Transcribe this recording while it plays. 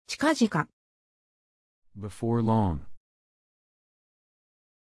近々、before long,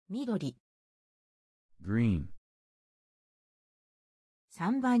 緑、green,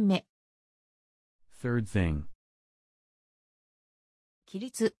 3番目、 third thing, 規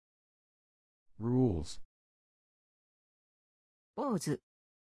律、 rules, 坊主、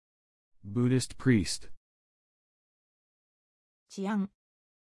 Buddhist priest, 治安、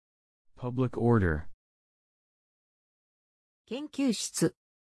 public order, 研究室、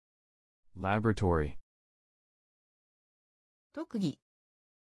 laboratory, 特技、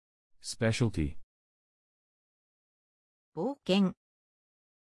 specialty, 冒険、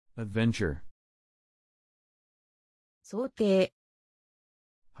 adventure, 想定、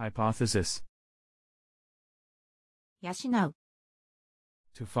 hypothesis, 養う、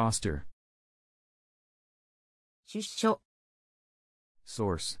 to foster, 出所、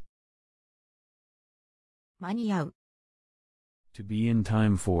 source, 間に合う、 to be in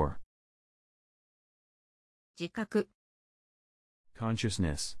time for, 自覚、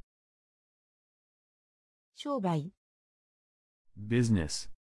 consciousness, 商売、 business,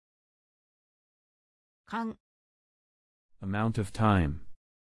 勘、 amount of time,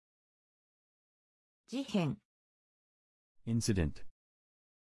 事変、 incident,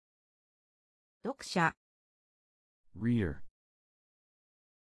 読者、 reader,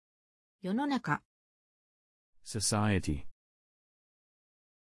 世の中、 society,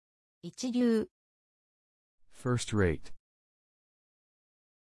 一流、 first rate,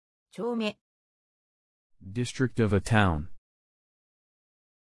 丁目、 district of a town,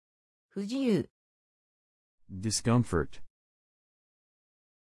 不自由、 discomfort,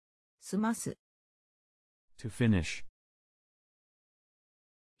 済ます、 to finish,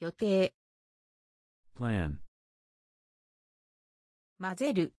 予定、 plan, 混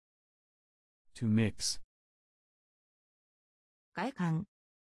ぜる、 to mix, 外観、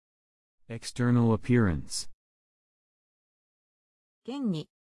 external appearance, 現に、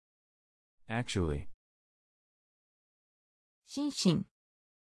 actually, 心身、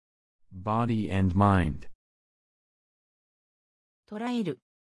 body and mind, 捉える、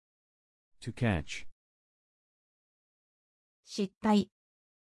 to catch, 失態、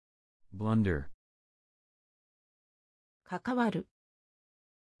 blunder, 関わる、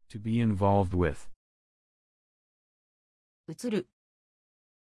 to be involved with, 映る、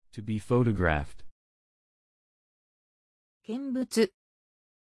 to be photographed, 見物、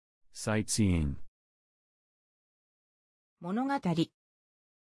 sightseeing, 物語、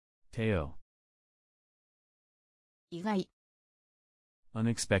 tale, 意外、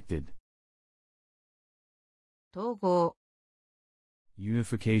 unexpected, 統合、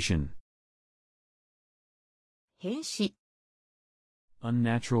 unification, 変死、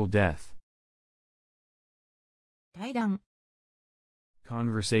 unnatural death, 対談、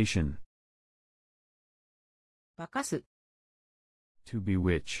 conversation, 化かす、 to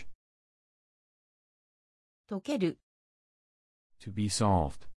bewitch, 溶ける、 to be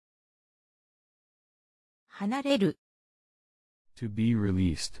solved, 離れる、 to be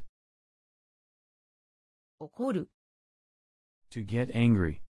released, 怒る、 to get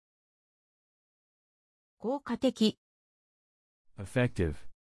angry, 効果的、 effective,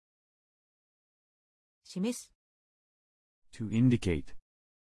 示す、 to indicate,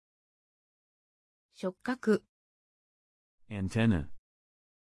 触覚、 antenna,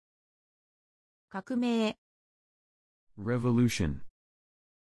 革命、 revolution,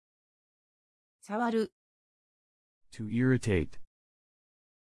 触る、 to irritate,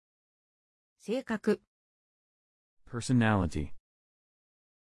 性格、 personality,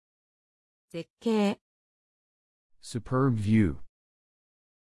 絶景、 superb view,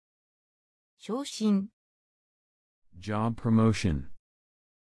 昇進、 job promotion,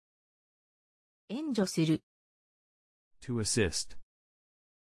 援助する、 to assist,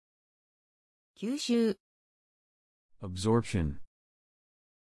 吸収、 absorption,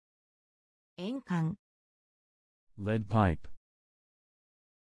 円環、 lead pipe,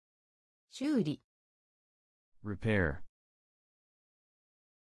 修理、 repair,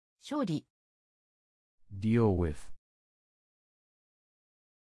 処理、 deal with,